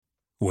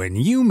When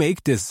you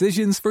make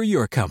decisions for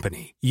your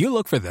company, you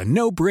look for the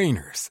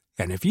no-brainers.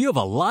 And if you have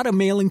a lot of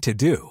mailing to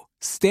do,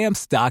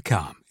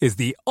 Stamps.com is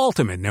the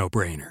ultimate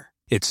no-brainer.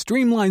 It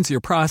streamlines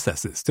your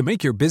processes to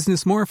make your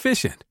business more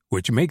efficient,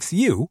 which makes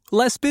you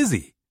less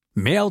busy.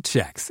 Mail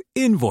checks,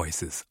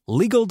 invoices,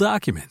 legal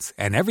documents,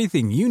 and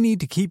everything you need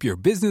to keep your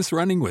business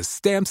running with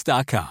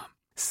Stamps.com.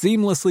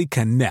 Seamlessly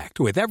connect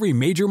with every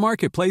major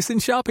marketplace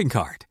and shopping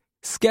cart.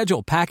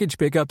 Schedule package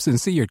pickups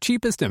and see your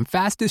cheapest and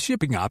fastest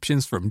shipping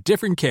options from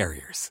different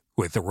carriers.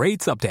 With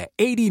rates up to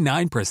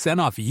 89%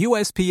 off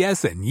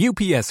USPS and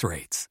UPS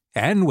rates.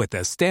 And with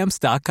the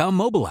Stamps.com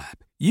mobile app,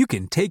 you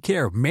can take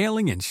care of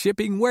mailing and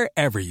shipping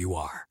wherever you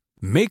are.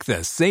 Make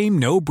the same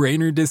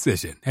no-brainer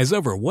decision as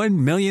over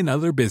 1 million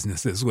other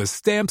businesses with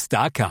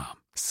Stamps.com.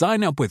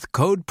 Sign up with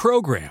code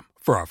PROGRAM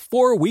for a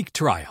 4-week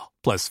trial,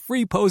 plus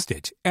free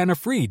postage and a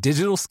free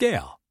digital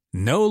scale.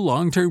 No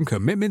long-term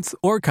commitments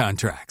or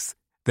contracts.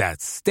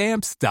 That's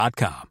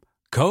Stamps.com.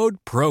 Code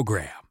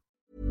PROGRAM.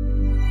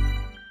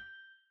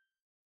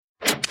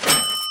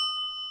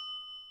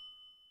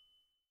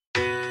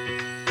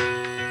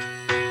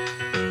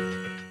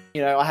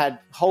 You know, I had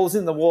holes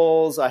in the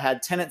walls. I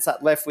had tenants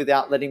that left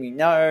without letting me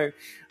know.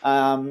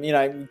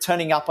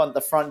 Turning up at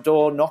the front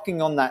door,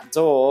 knocking on that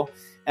door,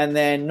 and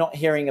then not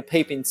hearing a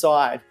peep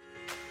inside.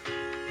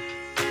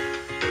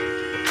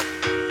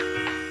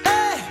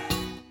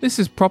 This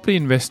is Property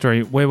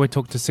Investory, where we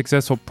talk to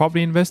successful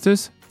property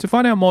investors to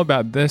find out more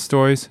about their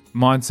stories,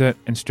 mindset,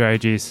 and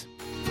strategies.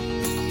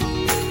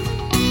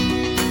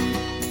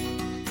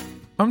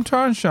 I'm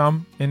Taran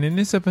Shum, and in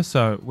this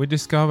episode, we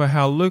discover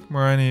how Luke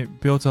Moroney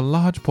built a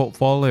large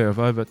portfolio of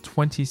over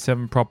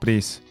 27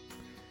 properties.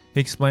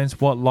 He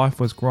explains what life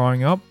was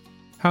growing up,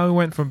 how he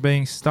went from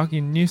being stuck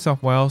in New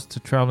South Wales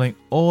to travelling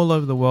all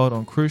over the world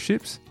on cruise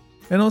ships,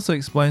 and also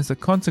explains the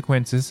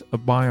consequences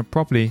of buying a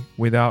property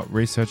without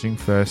researching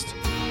first.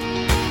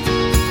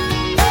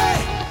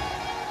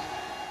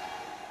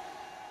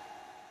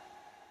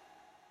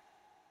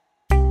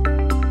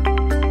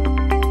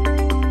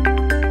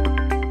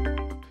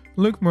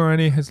 Luke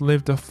Moroney has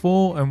lived a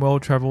full and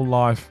well-travelled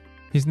life.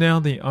 He's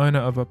now the owner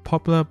of a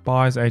popular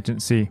buyer's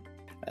agency.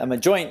 I'm a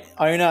joint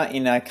owner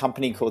in a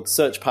company called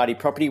Search Party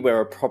Property.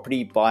 We're a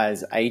property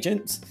buyer's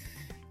agent.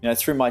 You know,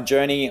 through my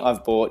journey,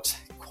 I've bought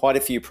quite a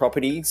few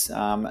properties.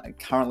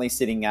 Currently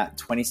sitting at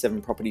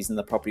 27 properties in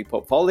the property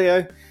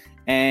portfolio,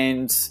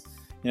 and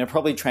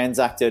probably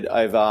transacted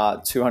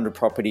over 200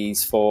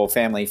 properties for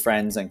family,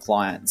 friends, and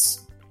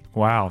clients.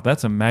 Wow,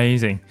 that's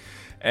amazing.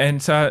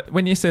 And so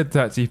when you said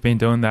that you've been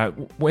doing that,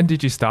 when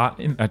did you start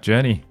in that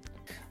journey?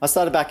 I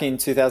started back in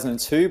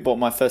 2002, bought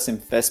my first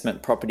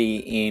investment property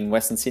in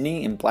Western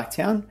Sydney in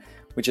Blacktown,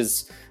 which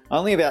is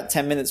only about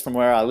 10 minutes from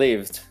where I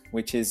lived,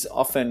 which is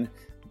often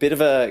a bit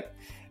of a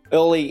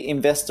early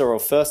investor or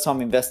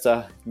first-time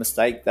investor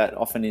mistake that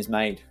often is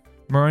made.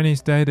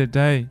 Moroney's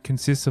day-to-day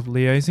consists of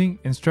liaising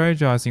and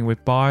strategizing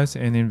with buyers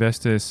and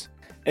investors.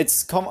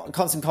 It's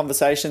constant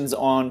conversations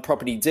on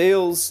property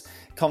deals,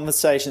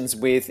 conversations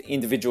with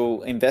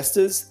individual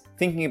investors,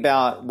 thinking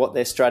about what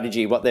their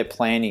strategy, what their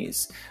plan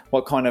is,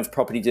 what kind of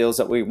property deals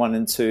that we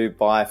wanted to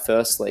buy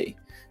firstly.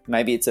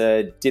 Maybe it's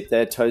a dip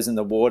their toes in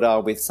the water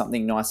with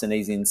something nice and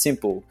easy and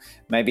simple.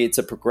 Maybe it's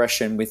a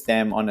progression with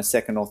them on a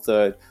second or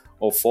third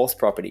or fourth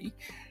property.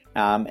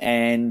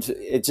 And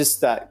it's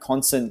just that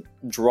constant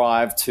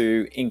drive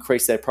to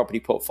increase their property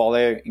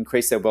portfolio,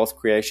 increase their wealth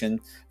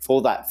creation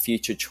for that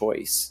future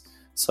choice.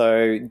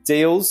 So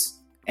deals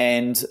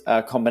and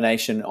a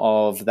combination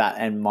of that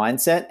and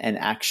mindset and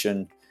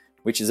action,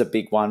 which is a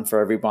big one for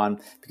everyone,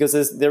 because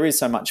there is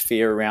so much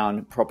fear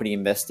around property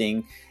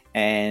investing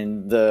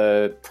and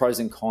the pros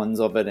and cons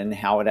of it and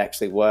how it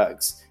actually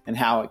works and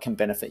how it can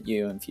benefit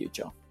you in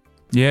future.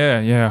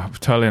 Yeah, I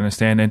totally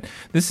understand. And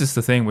this is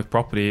the thing with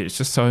property, it's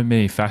just so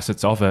many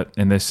facets of it,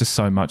 and there's just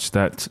so much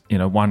that,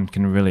 one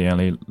can really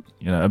only,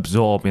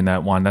 absorb in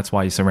that one. That's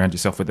why you surround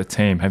yourself with a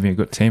team, having a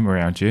good team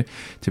around you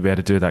to be able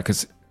to do that,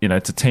 because,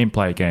 it's a team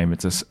play game.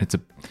 It's a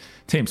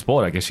team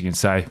sport, I guess you can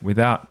say.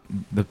 Without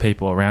the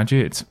people around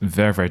you, it's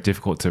very, very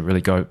difficult to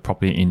really go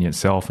properly in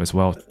yourself as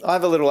well. I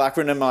have a little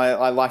acronym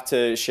I like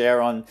to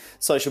share on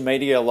social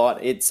media a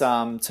lot. It's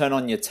turn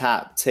on your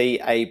tap,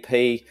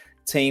 TAP,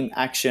 team,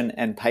 action,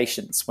 and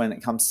patience when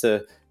it comes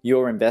to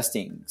your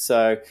investing.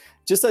 So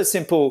just those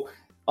simple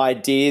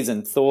ideas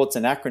and thoughts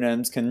and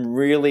acronyms can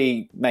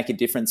really make a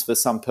difference for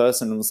some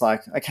person. It's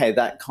like, okay,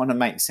 that kind of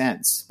makes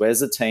sense. Where's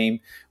the team?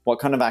 What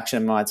kind of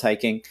action am I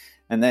taking?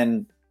 And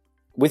then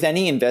with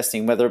any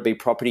investing, whether it be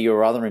property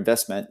or other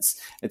investments,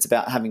 it's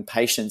about having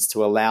patience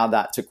to allow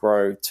that to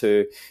grow,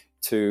 to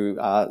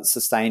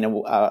sustain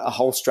a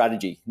whole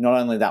strategy, not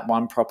only that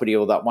one property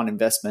or that one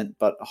investment,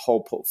 but a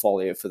whole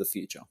portfolio for the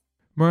future.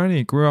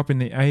 Moroney grew up in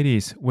the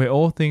 80s where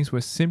all things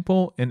were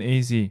simple and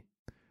easy,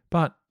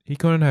 but he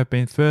couldn't have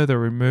been further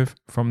removed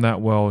from that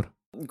world.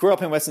 Grew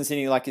up in Western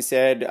Sydney, like you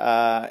said.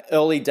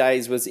 Early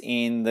days was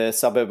in the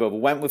suburb of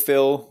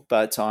Wentworthville,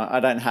 but I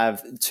don't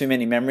have too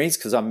many memories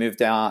because I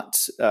moved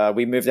out.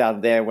 We moved out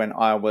of there when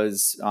I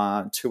was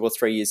 2 or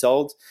 3 years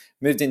old.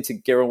 moved into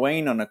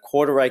Girraween on a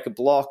 1/4 acre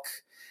block.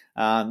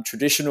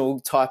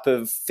 Traditional type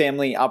of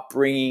family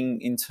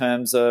upbringing in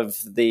terms of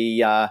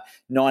the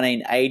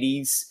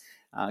 1980s,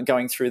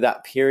 going through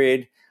that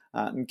period.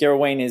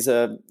 Girraween is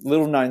a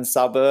little-known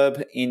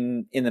suburb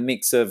in the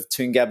mix of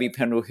Toongabbie,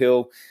 Pendle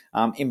Hill,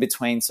 in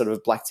between sort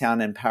of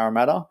Blacktown and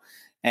Parramatta.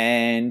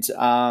 And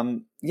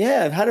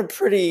I've had a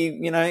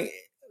pretty, I've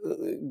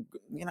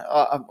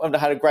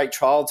had a great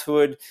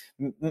childhood,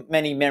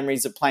 many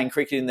memories of playing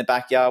cricket in the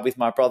backyard with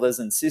my brothers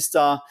and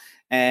sister,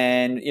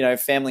 and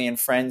family and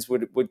friends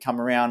would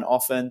come around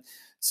often.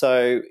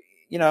 So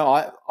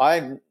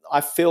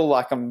I feel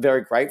like I'm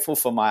very grateful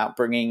for my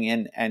upbringing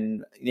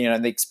and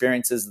the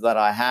experiences that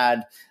I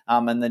had,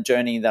 and the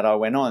journey that I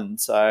went on.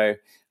 So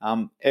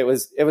it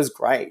was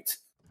great.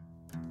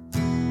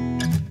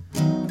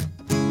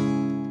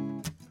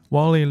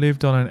 While he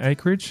lived on an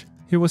acreage,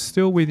 he was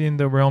still within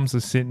the realms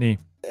of Sydney.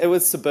 It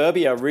was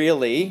suburbia,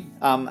 really,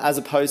 as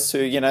opposed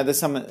to, there's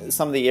some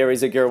of the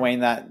areas of Girraween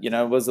that,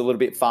 was a little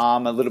bit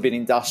farm, a little bit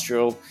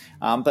industrial.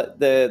 But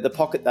the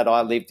pocket that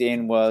I lived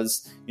in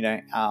was,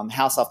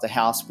 house after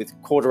house with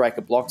 1/4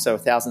 acre blocks, so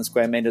 1,000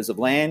 square metres of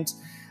land.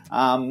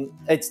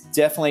 It's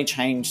definitely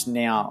changed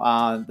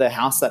now. The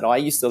house that I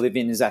used to live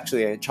in is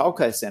actually a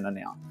childcare centre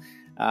now.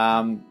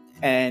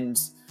 And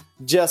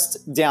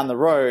just down the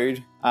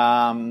road,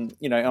 on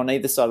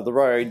either side of the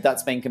road,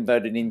 that's been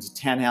converted into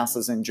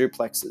townhouses and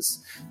duplexes.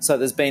 So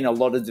there's been a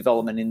lot of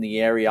development in the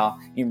area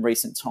in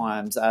recent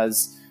times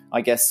as,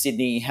 I guess,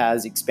 Sydney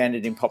has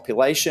expanded in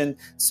population,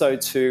 so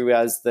too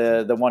as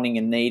the wanting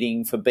and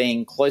needing for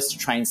being close to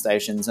train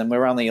stations. And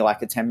we're only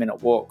like a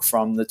 10-minute walk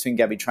from the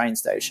Toongabbie train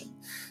station.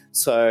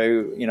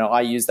 So,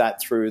 I use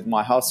that through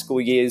my high school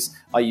years.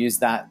 I use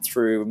that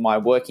through my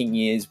working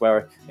years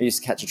where I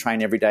used to catch a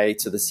train every day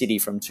to the city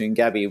from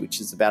Toongabbie, which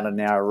is about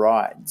an hour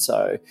ride.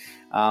 So,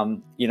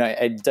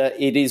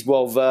 it is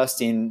well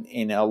versed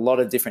in a lot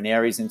of different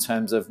areas in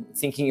terms of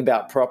thinking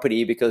about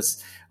property,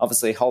 because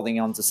obviously holding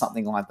on to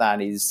something like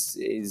that it's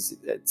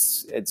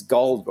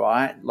gold,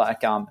 right?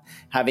 Like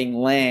having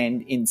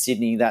land in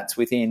Sydney that's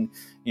within,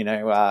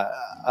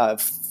 a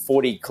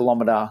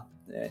 40-kilometre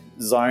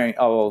zone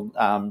or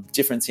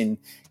difference in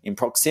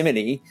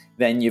proximity,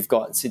 then you've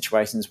got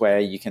situations where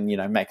you can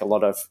make a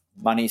lot of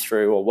money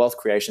through, or wealth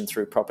creation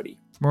through, property.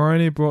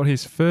 Moroney bought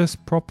his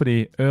first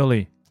property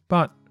early,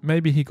 but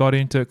maybe he got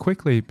into it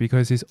quickly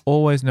because he's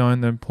always known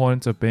the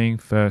importance of being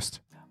first.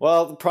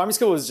 Well, the primary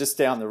school was just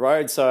down the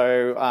road,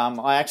 so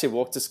I actually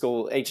walked to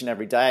school each and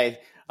every day.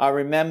 I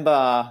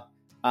remember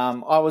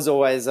I was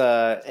always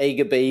a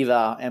eager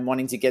beaver and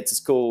wanting to get to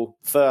school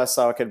first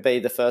so I could be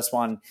the first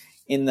one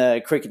in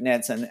the cricket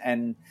nets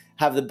and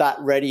have the bat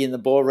ready and the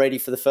ball ready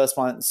for the first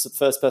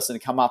person to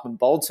come up and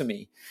bowl to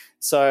me.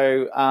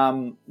 So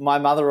my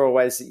mother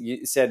always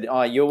said,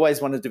 you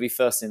always wanted to be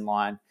first in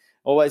line,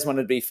 always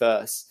wanted to be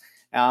first.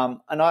 And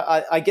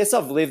I guess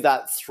I've lived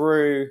that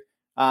through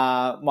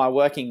my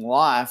working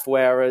life,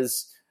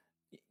 whereas,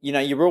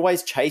 you're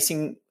always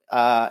chasing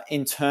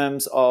in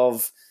terms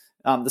of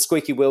the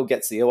squeaky wheel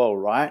gets the oil,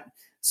 right?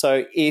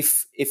 So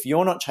if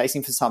you're not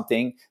chasing for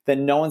something,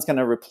 then no one's going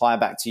to reply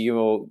back to you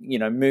or,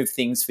 move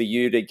things for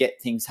you to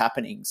get things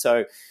happening.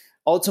 So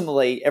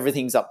ultimately,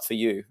 everything's up for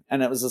you.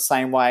 And it was the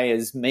same way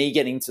as me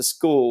getting to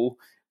school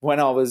when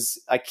I was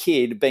a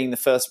kid, being the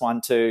first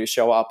one to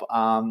show up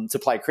to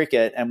play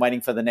cricket and waiting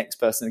for the next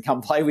person to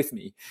come play with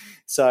me.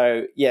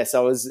 So, yes,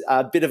 I was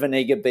a bit of an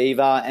eager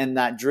beaver, and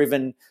that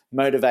driven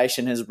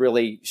motivation has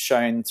really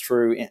shone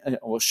through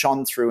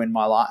in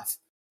my life.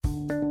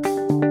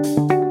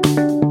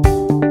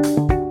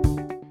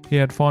 He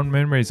had fond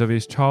memories of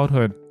his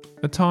childhood.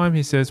 A time,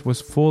 he says,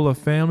 was full of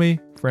family,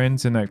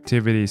 friends and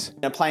activities.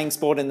 Playing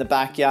sport in the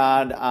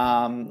backyard,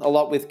 a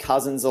lot with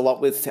cousins, a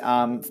lot with,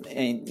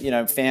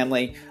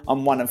 family.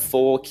 I'm one of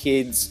 4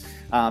 kids.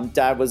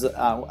 Dad was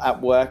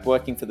at work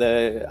working for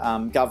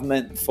the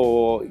government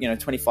for,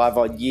 25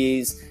 odd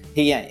years.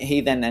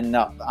 He then ended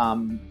up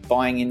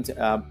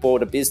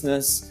bought a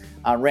business,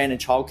 ran a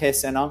childcare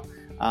centre.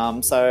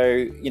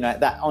 So,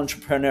 that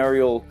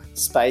entrepreneurial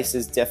space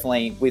is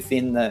definitely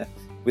within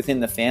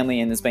the family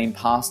and has been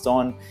passed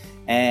on.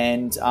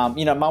 And,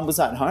 mum was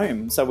at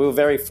home. So we were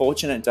very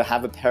fortunate to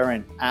have a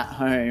parent at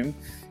home.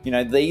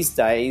 These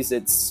days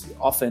it's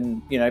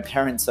often,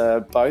 parents are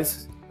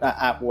both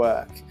at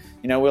work.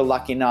 We're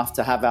lucky enough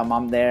to have our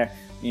mum there.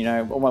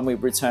 When we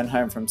return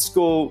home from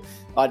school,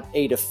 I'd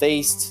eat a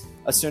feast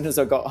as soon as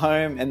I got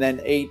home and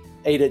then eat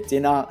at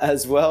dinner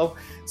as well.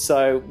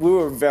 So we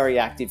were very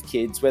active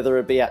kids, whether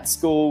it be at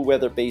school,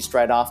 whether it be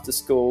straight after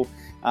school.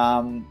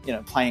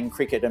 Playing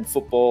cricket and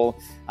football,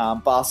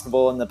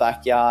 basketball in the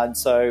backyard.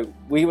 So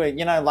we were,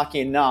 lucky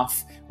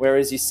enough.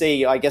 Whereas you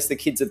see, I guess the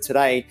kids of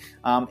today,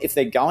 if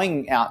they're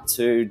going out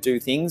to do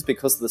things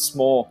because of the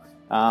small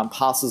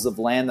parcels of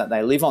land that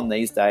they live on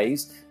these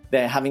days,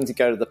 they're having to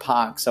go to the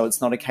park. So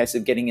it's not a case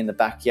of getting in the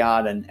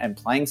backyard and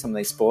playing some of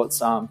these sports.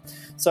 So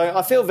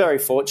I feel very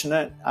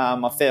fortunate.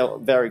 I feel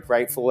very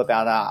grateful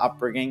about our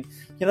upbringing.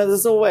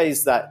 There's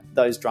always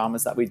those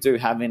dramas that we do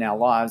have in our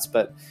lives,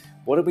 but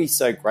what are we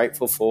so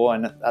grateful for?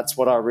 And that's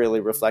what I really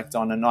reflect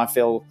on. And I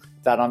feel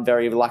that I'm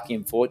very lucky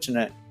and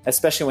fortunate,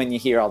 especially when you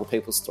hear other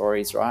people's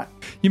stories, right?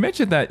 You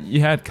mentioned that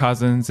you had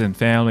cousins and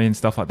family and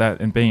stuff like that,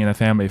 and being in a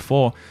family of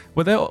four.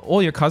 Were there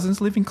all your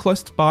cousins living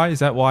close by? Is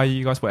that why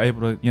you guys were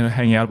able to,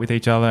 hang out with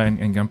each other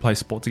and go and play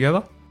sport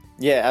together?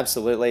 Yeah,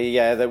 absolutely.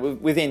 Yeah, they were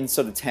within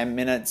sort of 10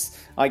 minutes.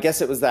 I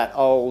guess it was that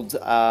old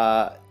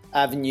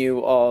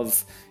avenue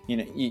of,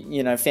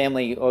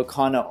 family are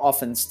kind of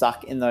often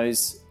stuck in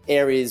those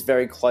areas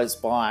very close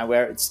by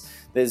where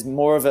there's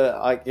more of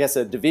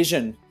a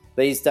division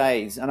these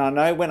days. And I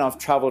know when I've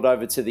traveled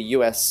over to the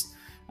US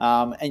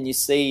and you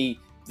see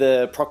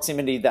the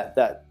proximity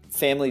that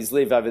families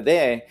live over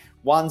there,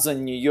 one's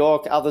in New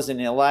York, others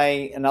in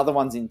LA, another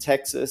one's in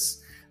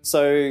Texas.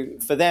 So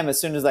for them,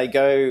 as soon as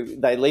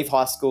they leave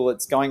high school,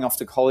 it's going off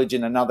to college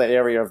in another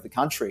area of the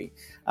country.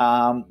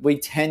 We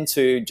tend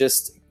to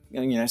just,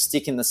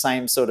 stick in the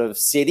same sort of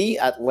city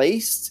at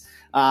least.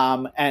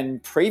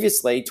 And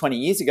previously, 20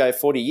 years ago,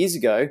 40 years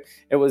ago,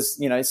 it was,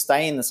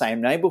 stay in the same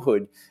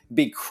neighborhood. It'd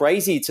be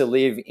crazy to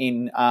live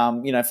in,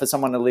 for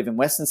someone to live in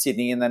Western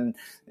Sydney and then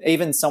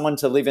even someone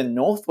to live in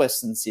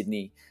Northwestern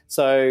Sydney.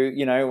 So,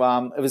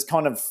 it was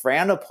kind of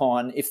frowned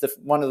upon if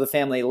one of the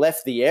family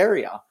left the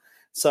area.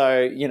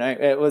 So,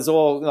 it was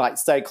all like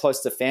stay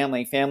close to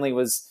family. Family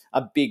was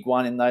a big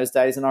one in those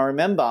days. And I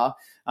remember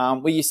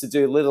we used to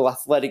do little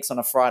athletics on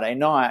a Friday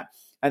night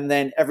and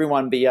then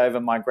everyone be over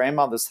my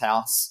grandmother's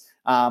house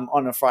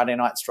on a Friday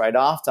night straight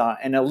after,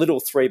 and a little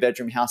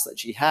 3-bedroom house that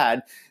she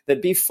had,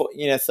 there'd be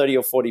 30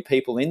 or 40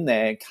 people in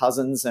there,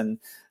 cousins and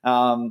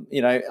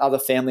other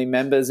family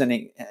members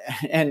and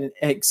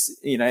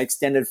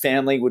extended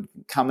family would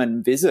come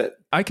and visit.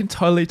 I can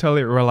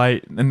totally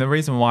relate, and the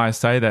reason why I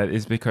say that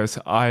is because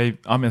I'm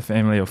a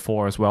family of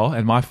 4 as well,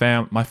 and my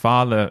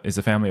father is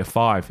a family of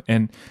 5,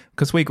 and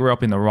because we grew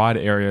up in the Ryde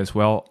area as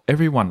well,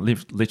 everyone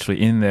lived literally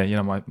in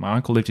there. My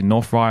uncle lived in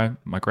North Ryde,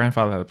 my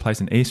grandfather had a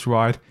place in East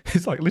Ryde.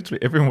 It's like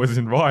literally everyone was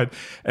in Ryde,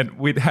 and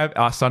we'd have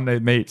our Sunday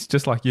meets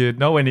just like you,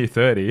 nowhere near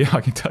 30.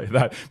 I can tell you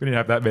that. We didn't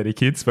have that many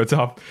kids, but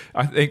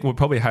I think we'll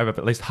probably have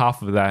at least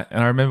half of that.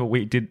 And I remember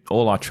we did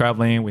all our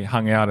traveling, we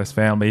hung out as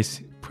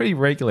families pretty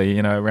regularly,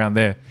 around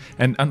there.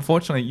 And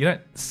unfortunately, you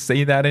don't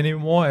see that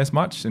anymore as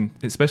much, and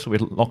especially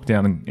with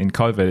lockdown and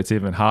COVID, it's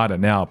even harder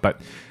now. But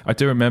I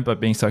do remember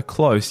being so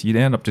close, you'd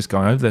end up just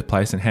going over the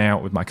place and hang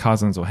out with my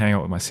cousins or hang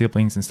out with my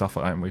siblings and stuff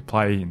like that, and we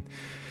play. And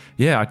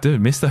yeah, I do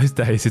miss those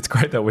days. It's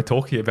great that we're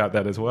talking about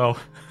that as well.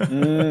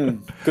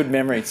 Good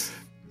memories.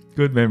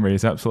 Good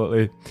memories,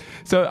 absolutely.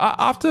 So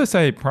after,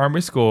 say,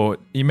 primary school,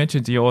 you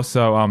mentioned you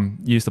also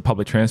used the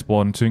public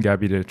transport in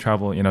Toongabbie to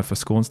travel, for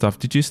school and stuff.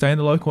 Did you stay in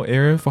the local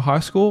area for high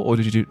school, or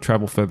did you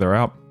travel further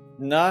out?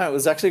 No, it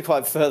was actually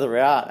quite further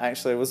out,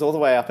 actually. It was all the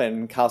way up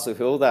in Castle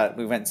Hill that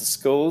we went to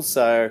school.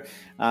 So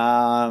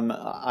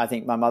I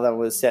think my mother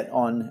was set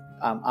on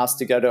us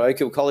to go to Oak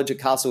Hill College at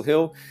Castle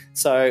Hill.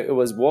 So it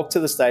was walk to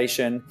the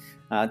station,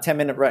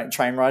 10-minute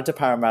train ride to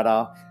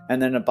Parramatta,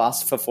 and then a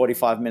bus for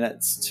 45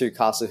 minutes to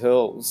Castle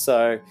Hill.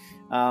 So,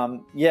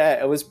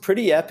 it was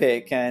pretty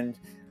epic. And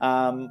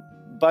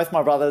both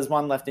my brothers,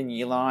 one left in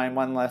year 9,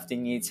 one left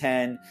in year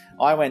 10.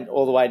 I went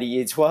all the way to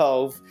year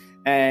 12.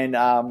 And,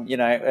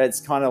 it's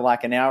kind of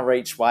like an hour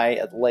each way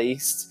at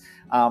least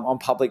on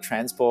public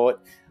transport.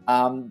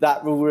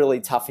 That will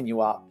really toughen you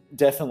up.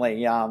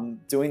 Definitely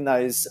doing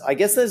those, I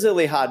guess those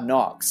early hard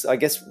knocks. I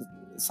guess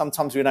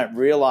sometimes we don't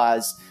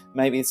realize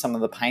maybe some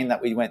of the pain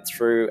that we went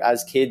through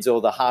as kids or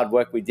the hard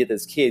work we did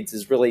as kids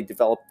has really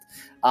developed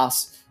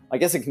us. I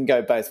guess it can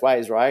go both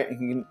ways, right?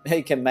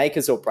 It can make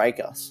us or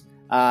break us.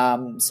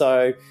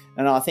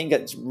 And I think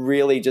it's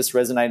really just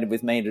resonated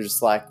with me to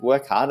just like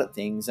work hard at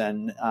things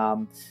and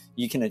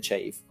you can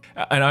achieve.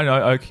 And I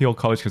know Oak Hill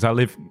College because I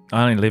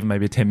only live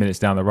maybe 10 minutes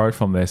down the road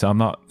from there, so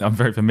I'm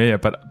very familiar.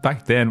 But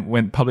back then,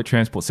 when public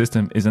transport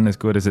system isn't as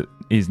good as it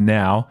is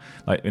now,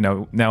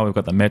 now we've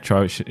got the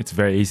metro, it's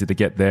very easy to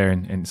get there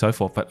and so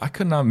forth. But I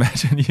couldn't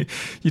imagine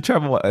you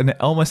travel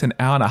almost an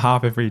hour and a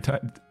half every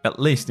time, at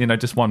least,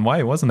 just one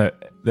way, wasn't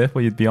it?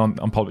 Therefore, you'd be on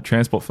public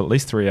transport for at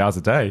least 3 hours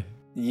a day.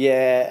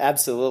 Yeah,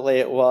 absolutely.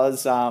 It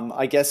was.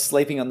 I guess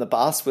sleeping on the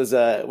bus was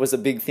a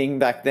big thing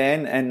back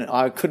then, and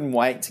I couldn't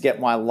wait to get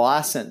my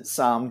license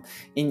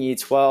in year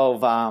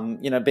 12.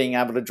 Being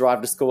able to drive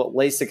to school at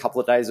least a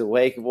couple of days a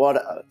week.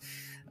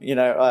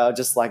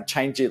 Just like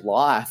changed your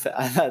life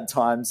at that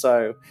time.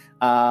 So,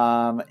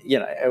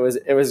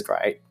 it was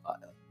great.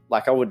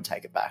 Like I wouldn't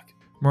take it back.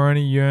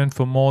 Moroney yearned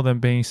for more than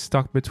being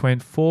stuck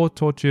between 4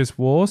 tortuous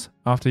walls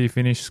after you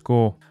finished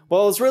school.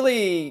 Well, I was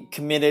really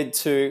committed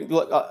to,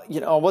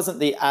 I wasn't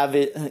the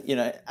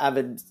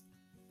avid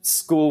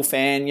school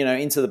fan,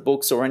 into the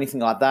books or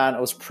anything like that. I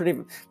was pretty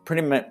much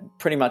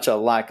a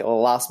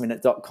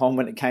lastminute.com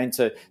when it came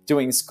to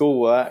doing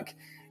schoolwork.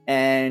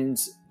 And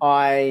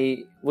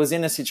I was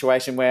in a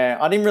situation where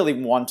I didn't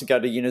really want to go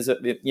to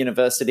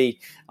university.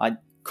 I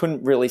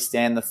couldn't really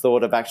stand the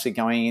thought of actually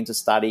going into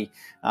study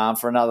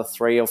for another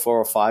 3 or 4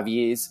 or 5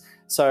 years.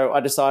 So I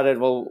decided,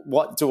 well,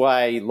 what do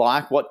I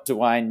like? What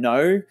do I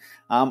know?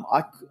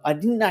 I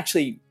didn't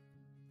actually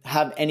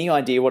have any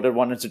idea what I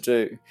wanted to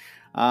do.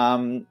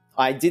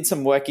 I did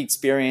some work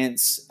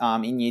experience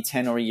in year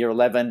 10 or year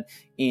 11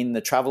 in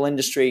the travel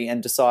industry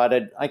and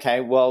decided,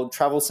 okay, well,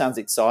 travel sounds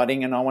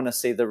exciting and I want to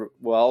see the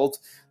world.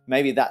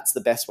 Maybe that's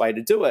the best way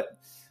to do it.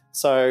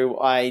 So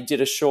I did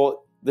the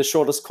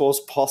shortest course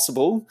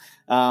possible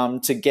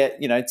to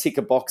get, tick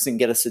a box and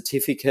get a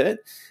certificate,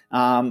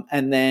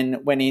 and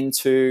then went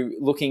into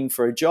looking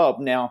for a job.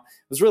 Now,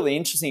 it was really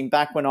interesting.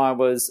 Back when I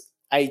was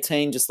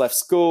 18, just left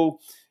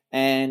school,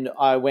 and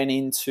I went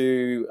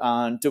into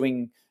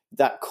doing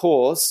that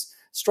course.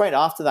 Straight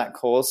after that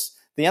course,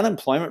 the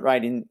unemployment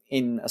rate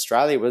in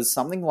Australia was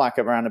something like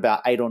around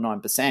about 8 or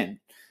 9%.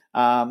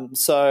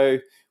 So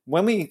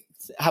when we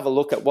have a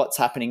look at what's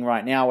happening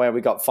right now, where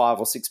we got 5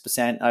 or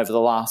 6% over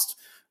the last,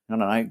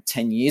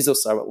 10 years or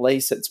so, at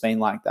least it's been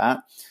like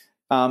that.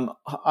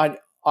 I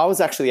was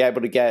actually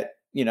able to get,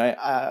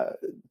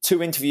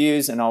 2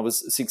 interviews, and I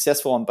was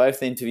successful on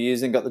both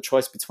interviews and got the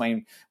choice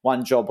between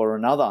one job or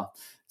another.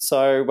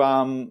 So,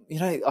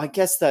 I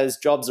guess those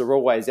jobs are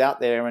always out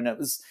there, and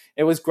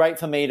it was great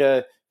for me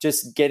to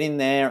just get in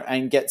there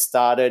and get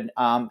started,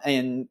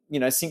 and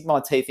sink my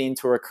teeth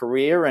into a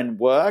career and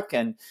work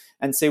and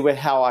see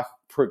how I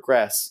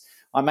progress.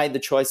 I made the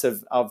choice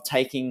of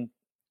taking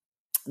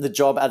the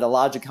job at a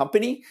larger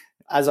company,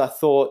 as I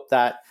thought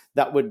that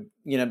would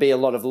be a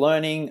lot of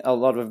learning, a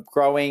lot of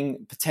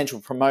growing,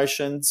 potential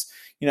promotions.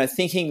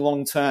 Thinking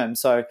long term.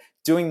 So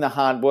doing the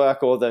hard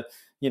work or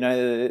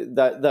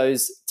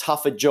those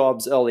tougher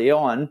jobs early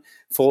on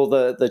for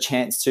the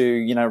chance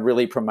to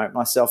really promote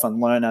myself and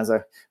learn as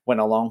I went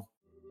along.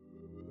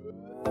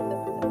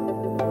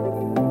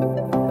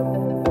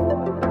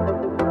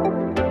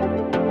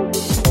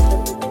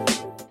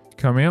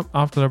 Coming up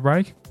after the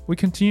break, we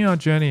continue our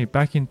journey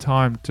back in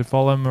time to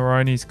follow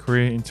Moroney's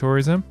career in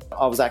tourism.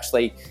 I was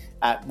actually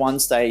at one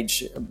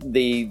stage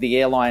the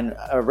airline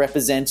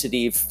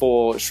representative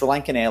for Sri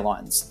Lankan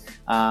Airlines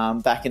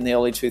back in the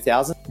early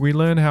 2000s. We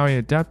learn how he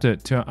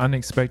adapted to an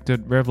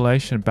unexpected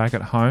revelation back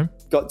at home.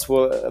 Got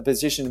to a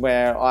position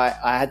where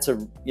I had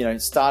to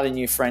start a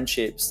new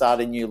friendship,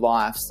 start a new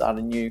life, start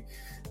a new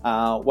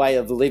way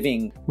of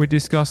living. We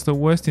discuss the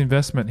worst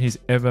investment he's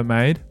ever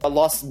made. I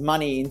lost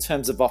money in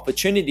terms of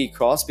opportunity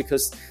cost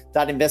because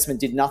that investment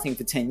did nothing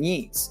for 10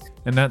 years.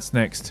 And that's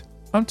next.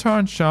 I'm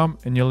Taran Shum,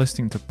 and you're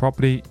listening to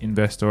Property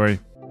Investory.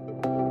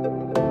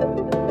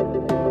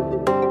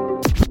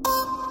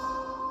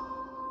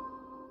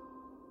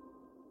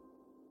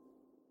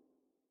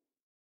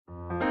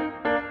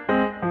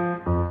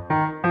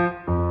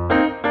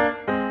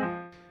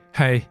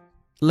 Hey,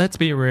 let's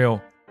be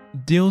real.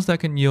 Deals that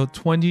can yield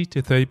 20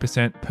 to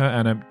 30% per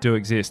annum do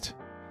exist.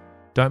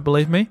 Don't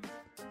believe me?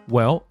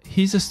 Well,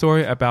 here's a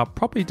story about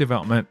property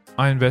development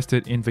I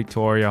invested in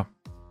Victoria.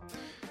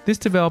 This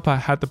developer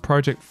had the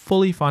project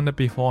fully funded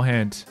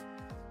beforehand,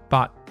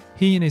 but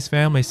he and his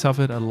family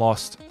suffered a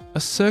loss, a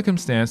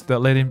circumstance that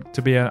led him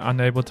to be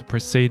unable to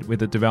proceed with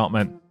the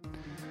development.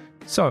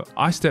 So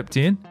I stepped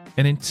in,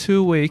 and in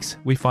 2 weeks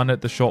we funded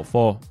the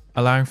shortfall,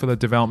 allowing for the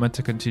development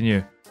to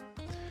continue.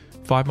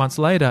 5 months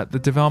later, the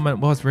development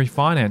was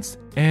refinanced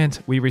and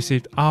we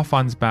received our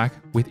funds back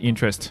with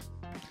interest.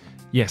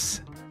 Yes,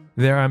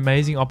 there are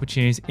amazing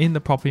opportunities in the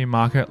property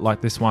market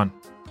like this one.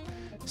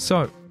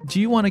 So, do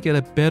you want to get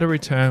a better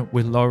return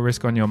with low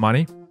risk on your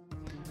money?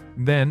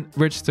 Then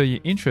register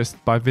your interest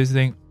by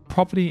visiting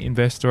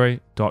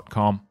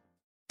propertyinvestory.com.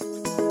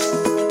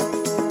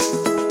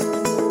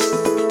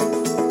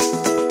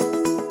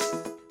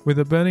 With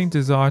a burning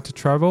desire to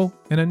travel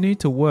and a need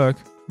to work,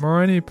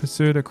 Moroney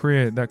pursued a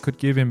career that could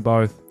give him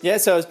both. Yeah,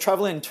 so I was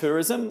traveling in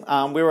tourism.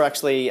 We were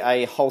actually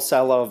a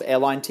wholesaler of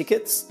airline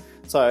tickets.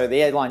 So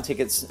the airline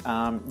tickets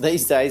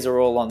these days are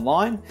all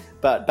online,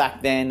 but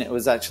back then it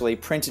was actually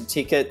printed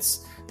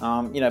tickets.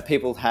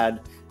 People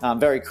had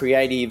very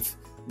creative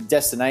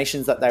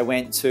destinations that they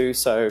went to.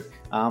 So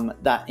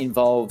that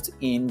involved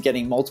in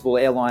getting multiple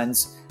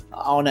airlines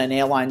on an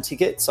airline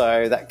ticket.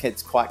 So that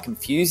gets quite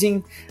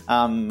confusing.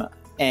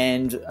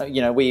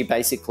 We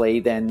basically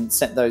then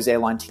sent those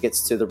airline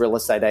tickets to the real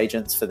estate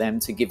agents for them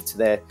to give to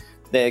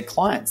their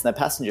clients, their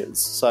passengers.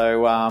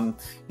 So,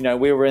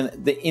 we were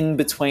in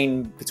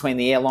between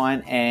the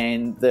airline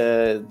and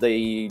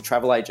the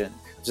travel agent.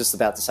 Just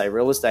about to say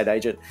real estate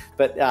agent,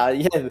 but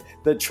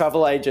the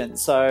travel agent.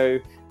 So,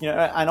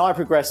 and I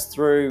progressed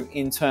through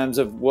in terms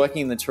of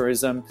working in the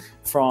tourism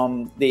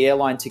from the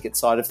airline ticket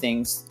side of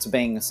things to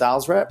being a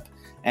sales rep.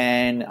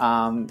 And,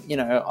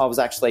 I was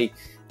actually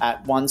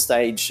at one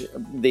stage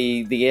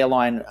the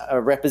airline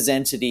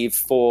representative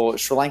for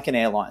Sri Lankan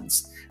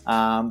Airlines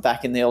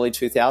back in the early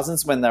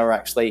 2000s when they were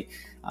actually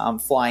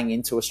flying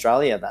into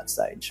Australia at that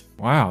stage.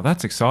 Wow,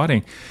 that's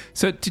exciting.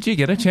 So did you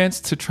get a chance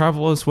to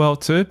travel as well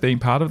too, being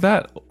part of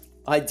that?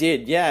 I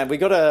did, yeah. We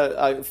got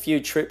a few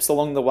trips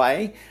along the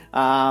way.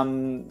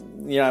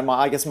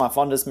 I guess my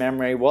fondest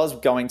memory was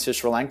going to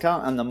Sri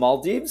Lanka and the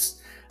Maldives.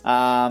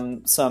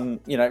 Some,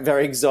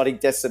 very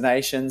exotic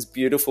destinations,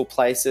 beautiful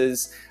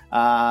places.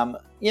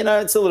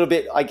 It's a little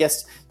bit, I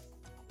guess,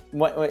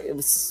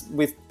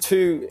 with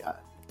two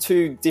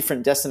two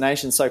different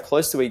destinations so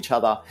close to each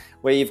other,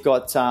 where you've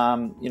got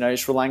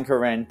Sri Lanka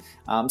and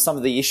some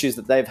of the issues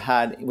that they've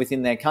had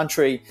within their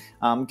country,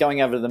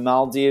 going over to the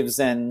Maldives,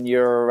 and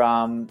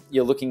you're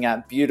looking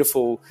at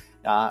beautiful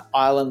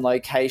island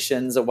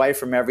locations away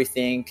from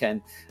everything,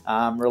 and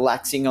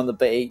relaxing on the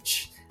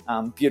beach,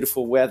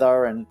 beautiful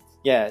weather, and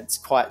it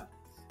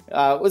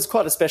was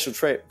quite a special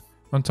trip.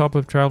 On top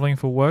of traveling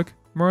for work,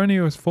 Moroney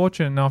was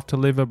fortunate enough to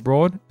live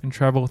abroad and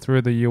travel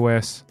through the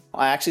US.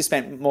 I actually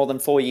spent more than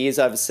 4 years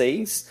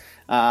overseas,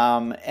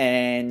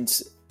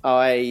 and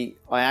I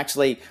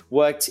actually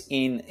worked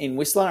in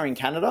Whistler in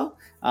Canada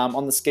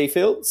on the ski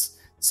fields.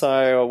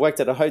 So I worked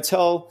at a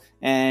hotel,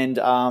 and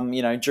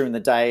during the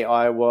day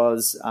I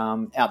was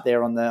out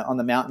there on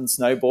the mountain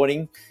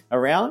snowboarding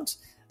around.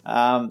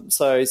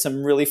 So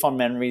some really fond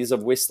memories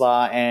of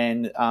Whistler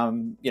and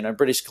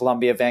British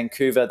Columbia,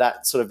 Vancouver,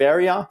 that sort of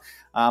area.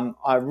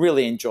 I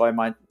really enjoy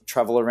my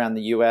travel around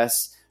the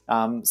US.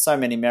 So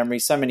many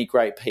memories, so many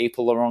great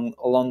people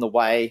along the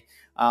way.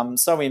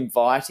 So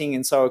inviting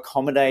and so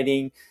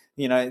accommodating.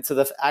 To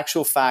the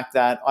actual fact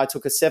that I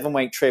took a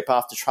 7-week trip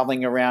after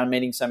traveling around,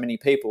 meeting so many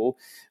people,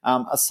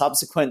 a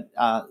subsequent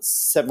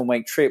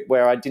 7-week trip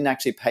where I didn't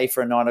actually pay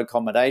for a night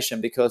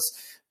accommodation, because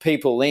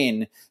people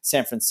in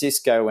San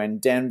Francisco and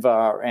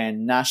Denver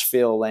and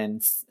Nashville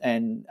and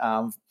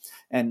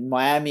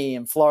Miami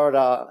and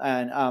Florida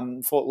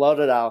and Fort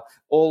Lauderdale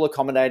all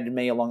accommodated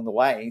me along the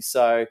way.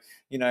 So,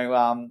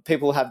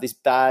 people have this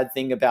bad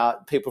thing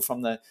about people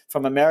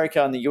from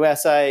America and the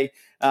USA,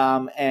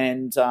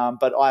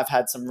 but I've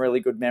had some really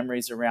good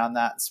memories around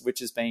that, which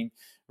has been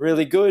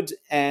really good.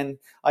 And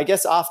I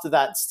guess after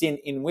that stint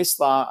in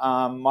Whistler,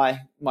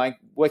 my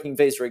working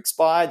visa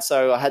expired,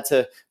 so I had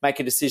to make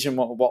a decision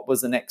what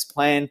was the next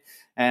plan.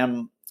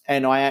 And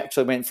I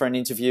actually went for an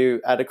interview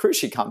at a cruise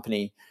ship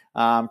company.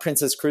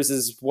 Princess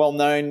Cruises is well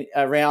known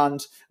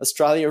around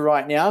Australia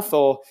right now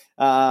for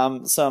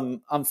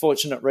some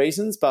unfortunate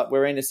reasons, but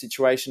we're in a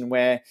situation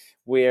where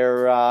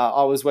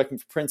I was working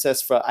for Princess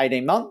for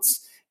 18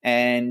 months,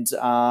 and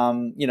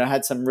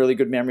had some really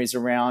good memories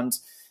around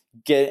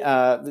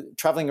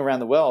traveling around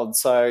the world.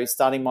 So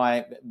starting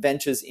my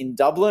ventures in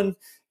Dublin,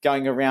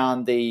 going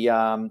around the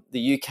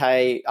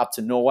UK up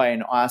to Norway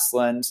and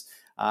Iceland,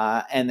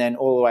 and then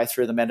all the way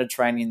through the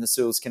Mediterranean, the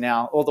Suez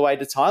Canal, all the way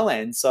to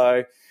Thailand.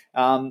 So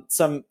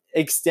some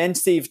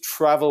extensive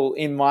travel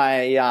in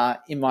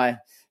my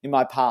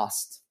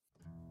past.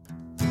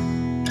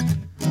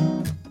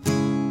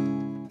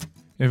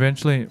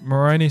 Eventually,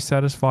 Moroney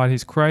satisfied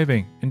his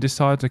craving and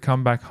decided to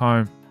come back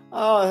home.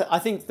 I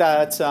think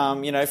that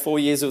 4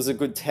 years was a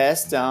good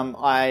test.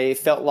 I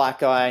felt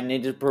like I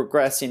needed to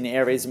progress in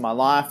areas of my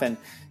life and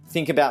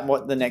think about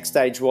what the next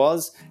stage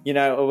was. It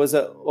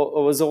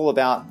was all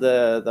about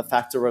the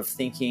factor of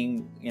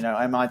thinking,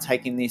 am I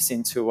taking this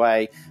into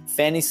a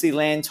fantasy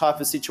land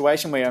type of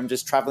situation where I'm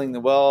just traveling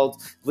the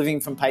world, living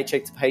from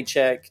paycheck to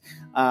paycheck,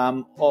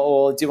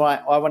 or do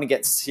I want to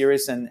get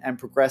serious and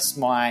progress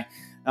my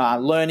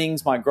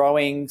learnings, my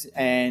growings,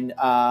 and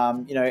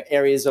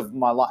areas of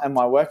my life and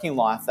my working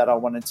life that I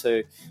wanted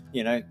to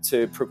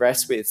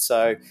progress with.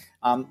 So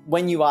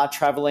when you are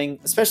traveling,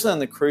 especially on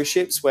the cruise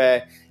ships,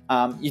 where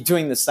you're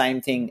doing the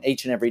same thing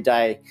each and every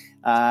day,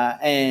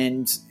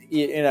 and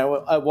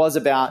it was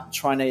about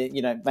trying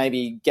to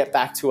maybe get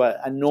back to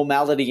a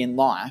normality in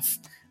life.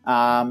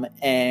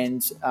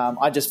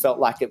 I just felt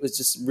like it was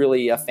just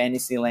really a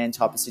fantasy land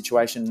type of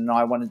situation, and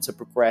I wanted to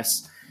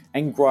progress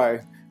and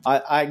grow.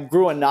 I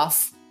grew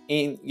enough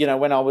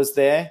when I was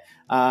there.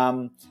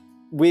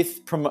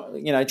 With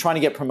trying to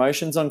get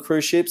promotions on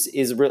cruise ships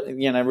is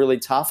really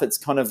tough. It's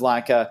kind of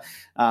like a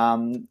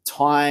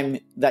time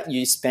that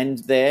you spend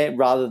there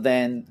rather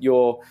than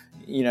your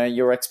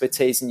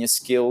expertise and your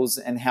skills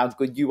and how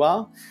good you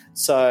are.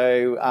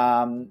 So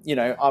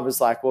I was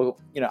like, well,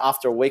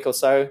 after a week or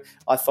so,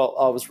 I felt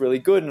I was really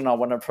good and I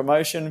wanted a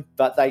promotion.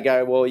 But they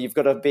go, well, you've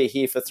got to be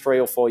here for 3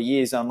 or 4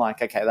 years. And I'm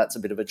like, okay, that's a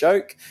bit of a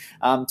joke.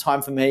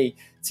 Time for me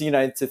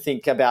to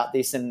think about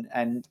this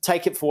and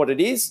take it for what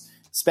it is.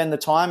 Spend the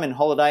time and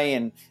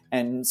holiday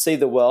and see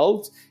the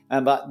world,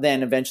 but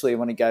then eventually I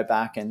want to go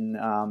back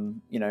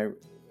and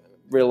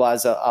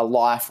realize a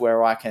life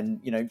where I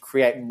can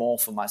create more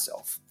for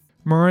myself.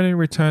 Moroney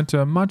returned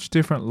to a much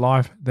different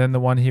life than the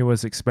one he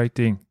was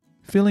expecting.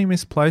 Feeling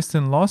misplaced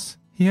and lost,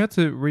 he had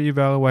to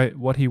reevaluate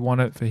what he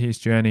wanted for his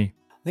journey.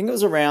 I think it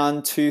was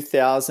around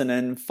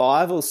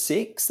 2005 or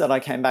 6 that I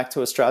came back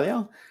to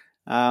Australia,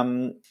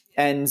 and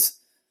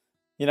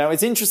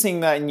it's interesting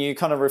that, and you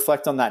kind of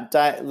reflect on that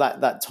day,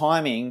 that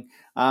timing.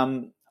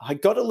 I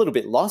got a little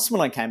bit lost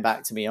when I came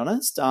back, to be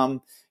honest. A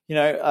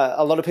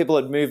lot of people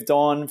had moved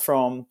on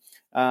from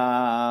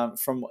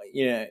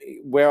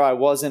where I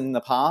was in the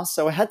past,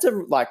 so I had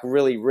to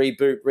really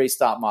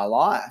restart my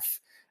life.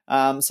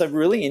 So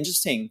really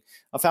interesting.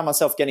 I found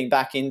myself getting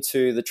back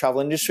into the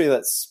travel industry.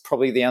 That's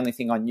probably the only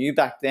thing I knew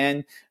back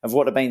then of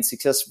what I've been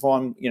successful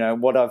on.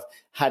 What I've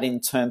had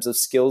in terms of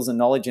skills and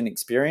knowledge and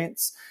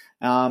experience.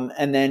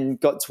 and then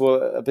got to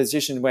a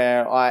position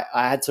where I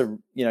had to,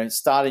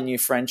 start a new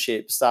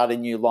friendship, start a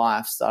new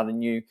life, start a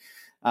new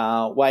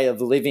way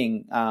of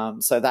living.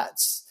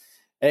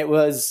 It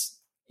was,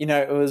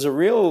 it was a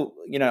real,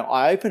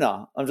 eye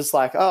opener. I'm just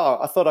like, oh,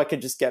 I thought I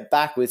could just get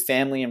back with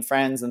family and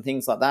friends and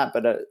things like that,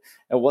 but it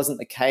wasn't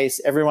the case.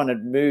 Everyone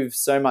had moved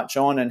so much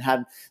on and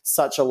had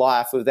such a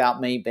life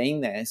without me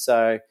being there.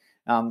 So,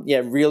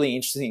 really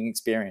interesting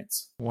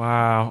experience.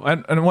 Wow.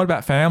 And what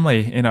about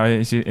family?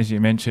 As you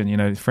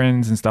mentioned,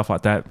 friends and stuff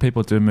like that,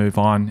 people do move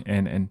on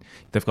and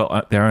they've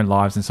got their own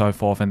lives and so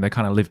forth, and they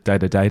kind of live day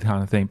to day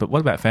kind of thing. But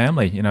what about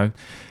family?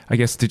 I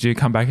guess, did you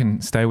come back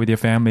and stay with your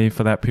family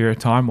for that period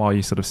of time while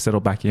you sort of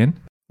settled back in?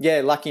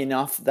 Yeah, lucky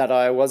enough that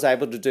I was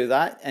able to do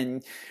that.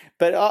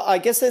 But I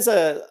guess there's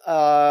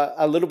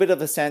a little bit of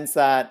a sense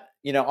that,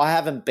 I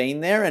haven't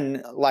been there,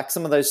 and like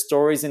some of those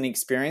stories and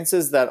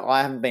experiences that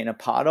I haven't been a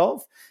part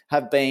of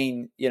have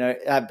been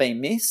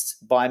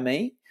missed by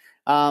me.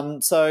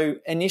 So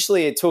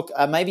initially it took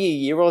maybe a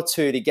year or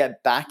two to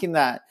get back in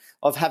that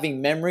of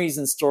having memories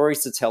and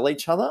stories to tell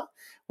each other.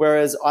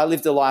 Whereas I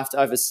lived a life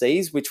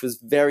overseas, which was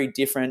very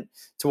different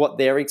to what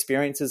their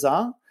experiences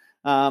are.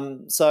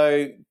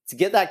 So to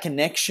get that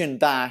connection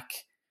back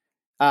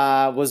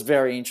was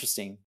very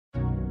interesting.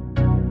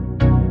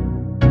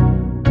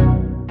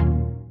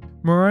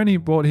 Moroney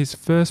bought his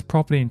first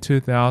property in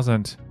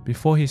 2000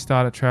 before he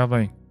started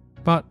traveling,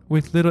 but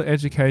with little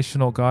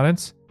educational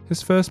guidance,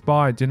 his first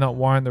buy did not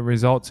warrant the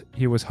results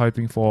he was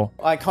hoping for.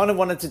 I kind of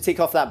wanted to tick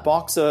off that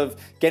box of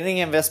getting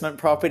an investment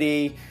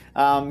property,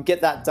 get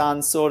that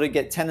done, sort of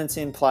get tenants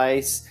in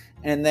place,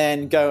 and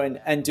then go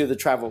and do the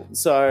travel.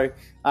 So,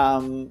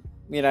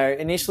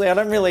 initially I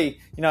don't really,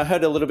 I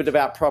heard a little bit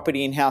about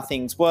property and how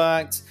things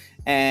worked.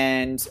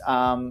 And,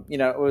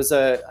 it was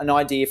an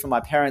idea from my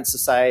parents to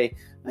say,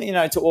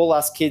 to all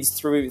us kids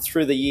through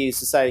the years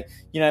to say,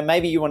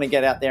 maybe you want to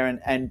get out there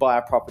and buy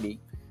a property.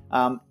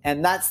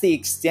 And that's the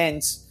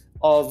extent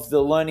of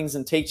the learnings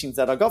and teachings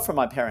that I got from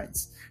my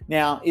parents.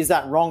 Now, is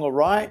that wrong or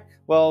right?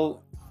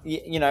 Well,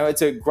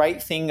 it's a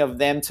great thing of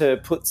them to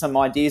put some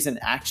ideas and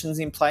actions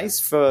in place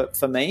for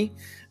me.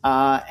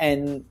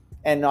 And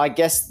I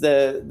guess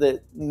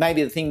the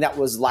maybe the thing that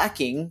was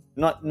lacking,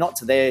 not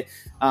to their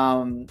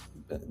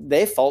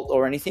fault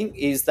or anything,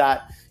 is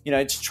that,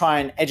 to try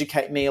and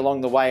educate me along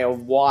the way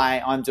of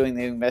why I'm doing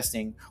the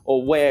investing,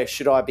 or where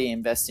should I be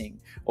investing,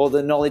 or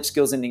the knowledge,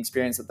 skills, and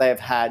experience that they have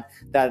had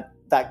that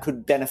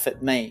could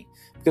benefit me.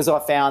 Because I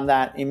found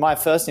that in my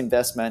first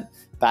investment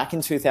back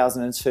in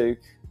 2002,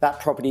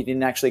 that property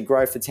didn't actually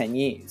grow for 10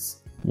 years.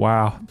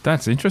 Wow,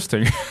 that's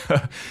interesting.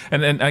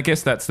 and I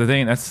guess that's the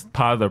thing. That's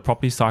part of the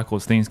property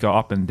cycles. Things go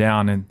up and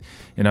down, and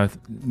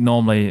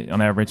normally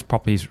on average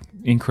properties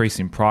increase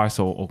in price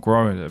or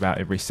grow about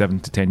every 7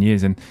 to 10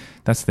 years. And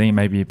that's the thing.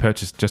 Maybe you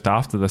purchased just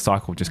after the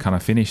cycle just kind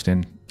of finished,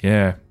 and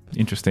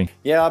interesting.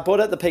 Yeah, I bought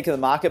at the peak of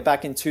the market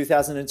back in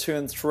 2002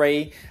 and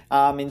 3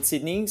 in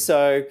Sydney.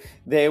 So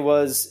there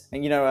was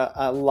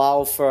a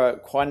lull for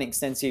quite an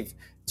extensive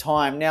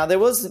time. Now there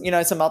was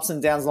some ups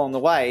and downs along the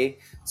way.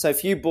 So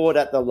if you bought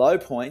at the low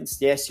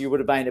points, yes, you would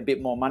have made a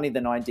bit more money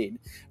than I did.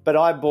 But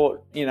I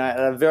bought at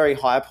a very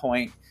high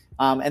point,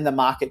 and the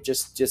market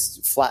just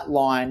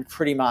flatlined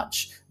pretty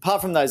much,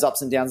 apart from those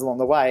ups and downs along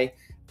the way.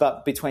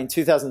 But between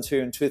 2002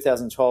 and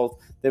 2012,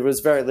 there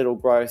was very little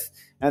growth.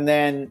 And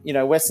then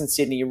Western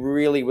Sydney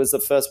really was the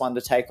first one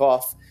to take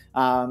off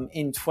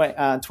in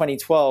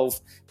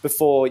 2012,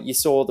 before you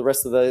saw the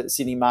rest of the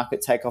Sydney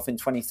market take off in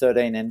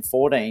 2013 and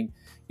 14.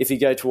 If you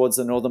go towards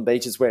the northern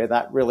beaches, where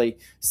that really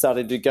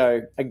started to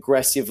go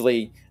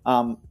aggressively,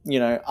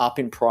 up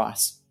in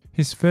price.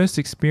 His first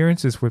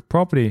experiences with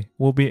property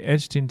will be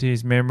etched into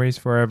his memories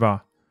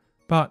forever,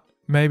 but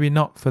maybe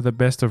not for the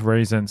best of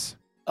reasons.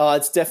 Oh,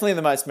 it's definitely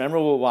the most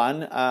memorable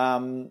one.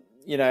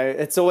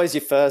 It's always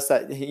your first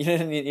that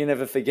you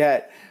never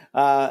forget.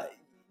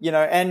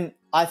 And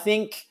I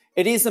think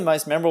it is the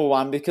most memorable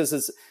one because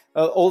it's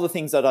all the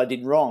things that I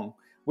did wrong.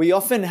 We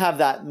often have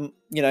that,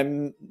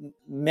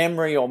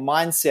 memory or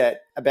mindset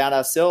about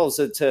ourselves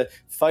to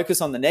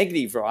focus on the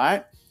negative,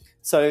 right?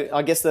 So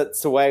I guess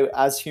that's the way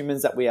as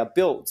humans that we are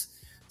built.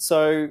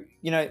 So,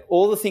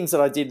 all the things that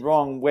I did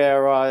wrong,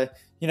 where I,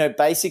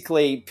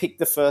 basically picked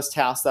the first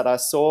house that I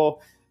saw,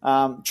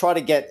 try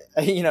to get,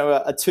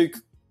 a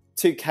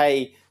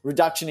 2K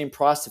reduction in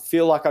price to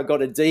feel like I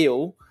got a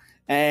deal,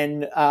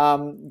 and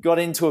got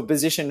into a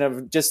position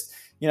of just,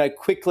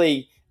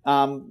 quickly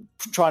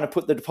trying to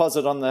put the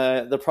deposit on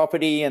the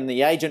property, and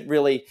the agent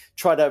really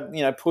tried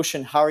to push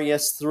and hurry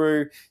us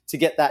through to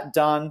get that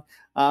done.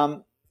 I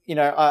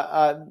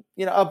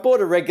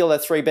bought a regular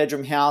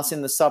 3-bedroom house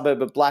in the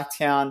suburb of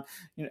Blacktown.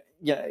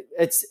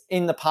 It's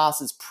in the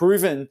past, it's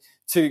proven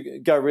to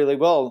go really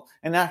well.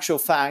 In actual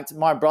fact,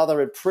 my brother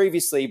had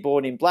previously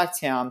bought in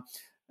Blacktown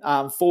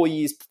 4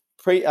 years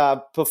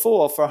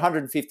before for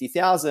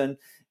 $150,000,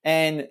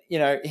 and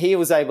he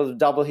was able to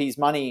double his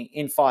money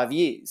in 5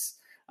 years.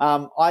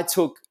 I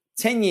took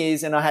 10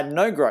 years and I had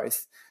no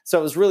growth. So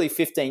it was really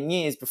 15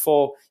 years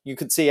before you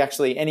could see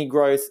actually any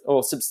growth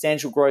or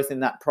substantial growth in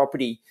that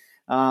property.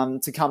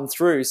 to come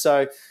through.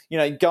 So,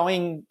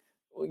 going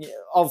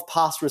of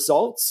past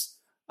results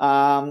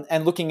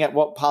and looking at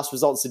what past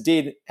results it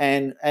did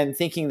and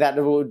thinking that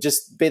it will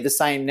just be the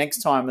same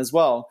next time as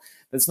well.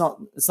 It's not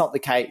the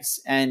case.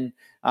 And,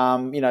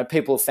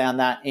 people have found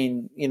that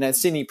in,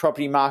 Sydney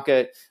property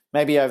market,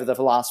 maybe over the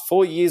last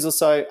 4 years or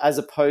so, as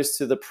opposed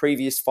to the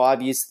previous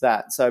 5 years to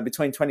that. So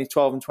between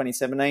 2012 and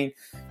 2017,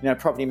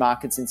 property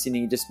markets in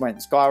Sydney just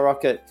went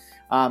skyrocket.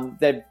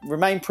 They've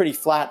remained pretty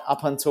flat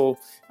up until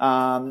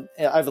over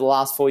the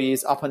last 4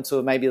 years, up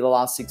until maybe the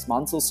last 6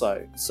 months or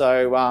so.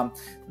 So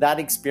that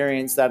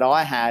experience that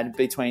I had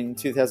between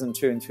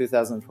 2002 and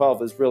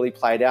 2012 has really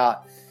played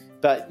out.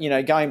 But,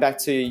 going back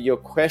to your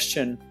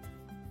question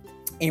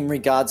in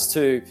regards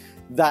to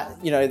that,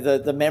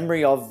 the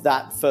memory of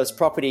that first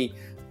property,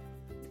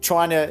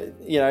 trying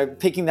to,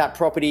 picking that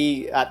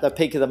property at the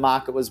peak of the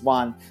market was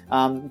one.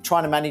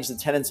 Trying to manage the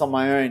tenants on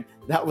my own,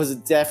 that was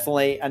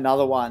definitely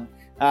another one.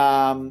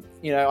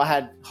 I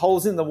had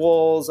holes in the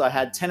walls. I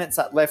had tenants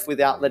that left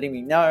without letting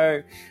me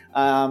know,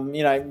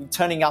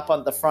 turning up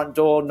on the front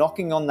door,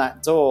 knocking on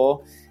that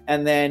door,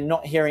 and then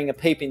not hearing a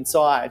peep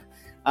inside.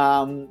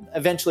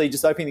 Eventually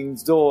just opening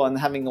the door and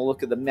having a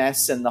look at the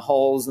mess and the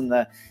holes and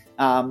the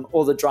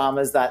all the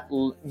dramas that,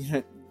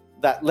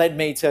 that led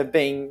me to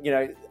being,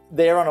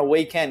 there on a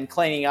weekend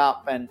cleaning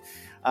up and,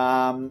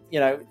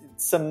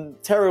 some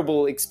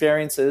terrible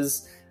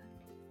experiences,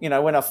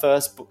 when I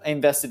first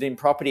invested in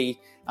property.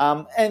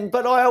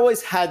 But I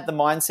always had the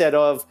mindset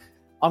of,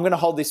 I'm going to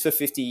hold this for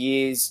 50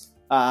 years.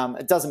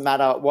 It doesn't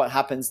matter what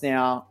happens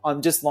now. I'm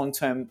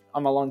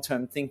a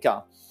long-term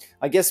thinker.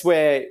 I guess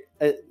where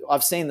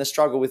I've seen the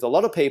struggle with a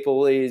lot of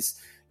people is,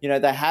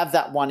 they have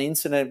that one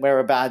incident where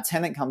a bad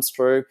tenant comes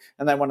through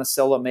and they want to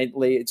sell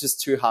immediately. It's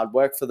just too hard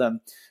work for them.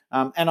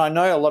 And I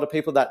know a lot of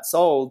people that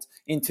sold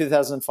in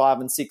 2005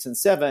 and 6 and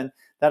 7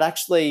 that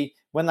actually,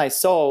 when they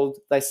sell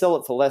it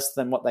for less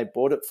than what they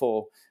bought it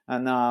for.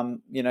 And,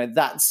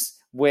 that's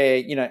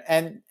where,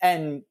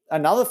 and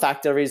another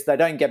factor is they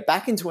don't get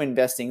back into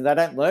investing. They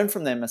don't learn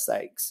from their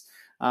mistakes.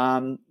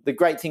 The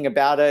great thing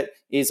about it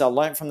is I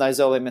learned from those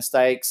early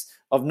mistakes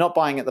of not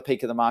buying at the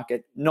peak of the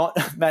market, not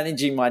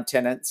managing my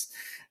tenants,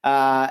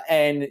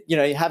 and,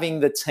 having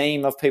the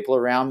team of people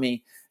around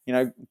me,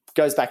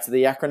 goes back to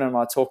the acronym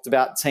I talked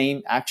about: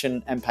 team,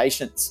 action, and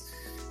patience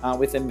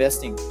with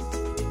investing.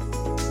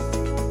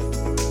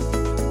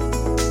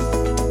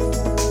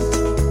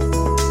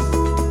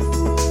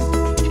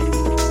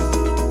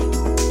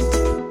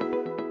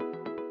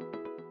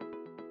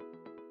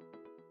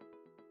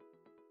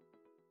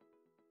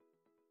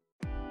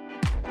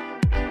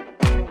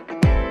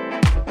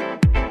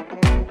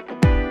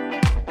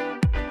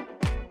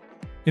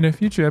 In a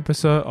future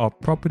episode of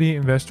Property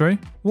Investory,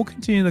 we'll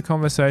continue the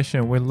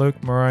conversation with Luke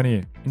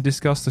Moroney and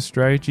discuss the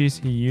strategies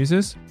he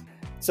uses.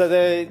 So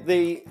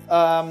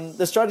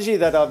the strategy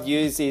that I've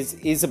used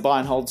is a buy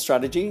and hold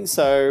strategy.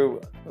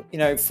 So,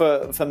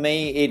 for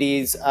me, it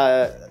is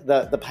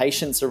the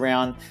patience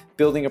around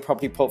building a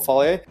property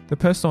portfolio. The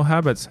personal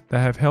habits that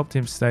have helped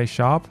him stay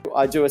sharp.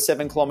 I do a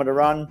 7-kilometer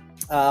run,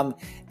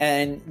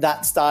 and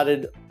that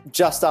started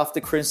just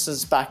after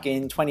Christmas back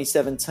in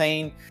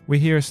 2017. We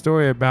hear a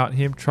story about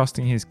him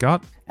trusting his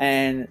gut.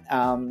 And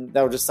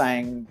they were just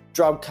saying,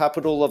 drug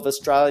capital of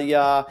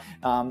Australia,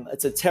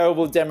 it's a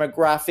terrible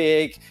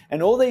demographic,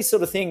 and all these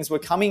sort of things were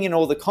coming in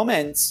all the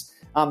comments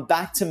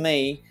back to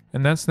me.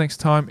 And that's next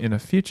time in a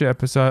future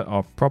episode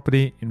of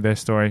Property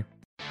Investory.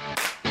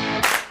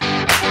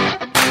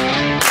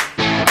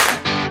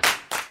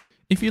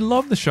 If you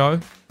love the show,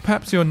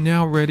 perhaps you're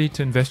now ready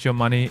to invest your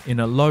money in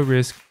a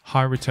low-risk,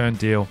 high-return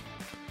deal.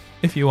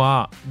 If you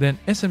are, then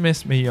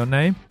SMS me your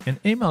name and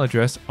email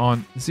address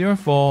on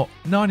 04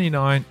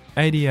 99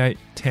 88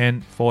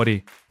 10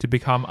 40 to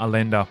become a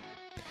lender.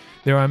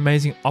 There are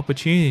amazing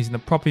opportunities in the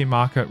property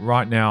market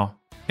right now,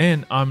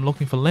 and I'm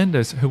looking for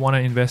lenders who want to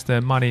invest their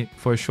money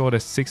for as short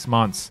as 6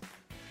 months.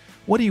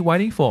 What are you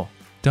waiting for?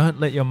 Don't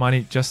let your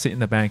money just sit in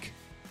the bank.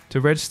 To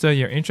register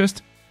your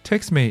interest,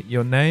 text me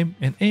your name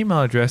and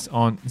email address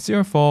on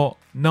 04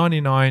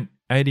 99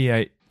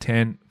 88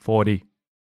 10 40.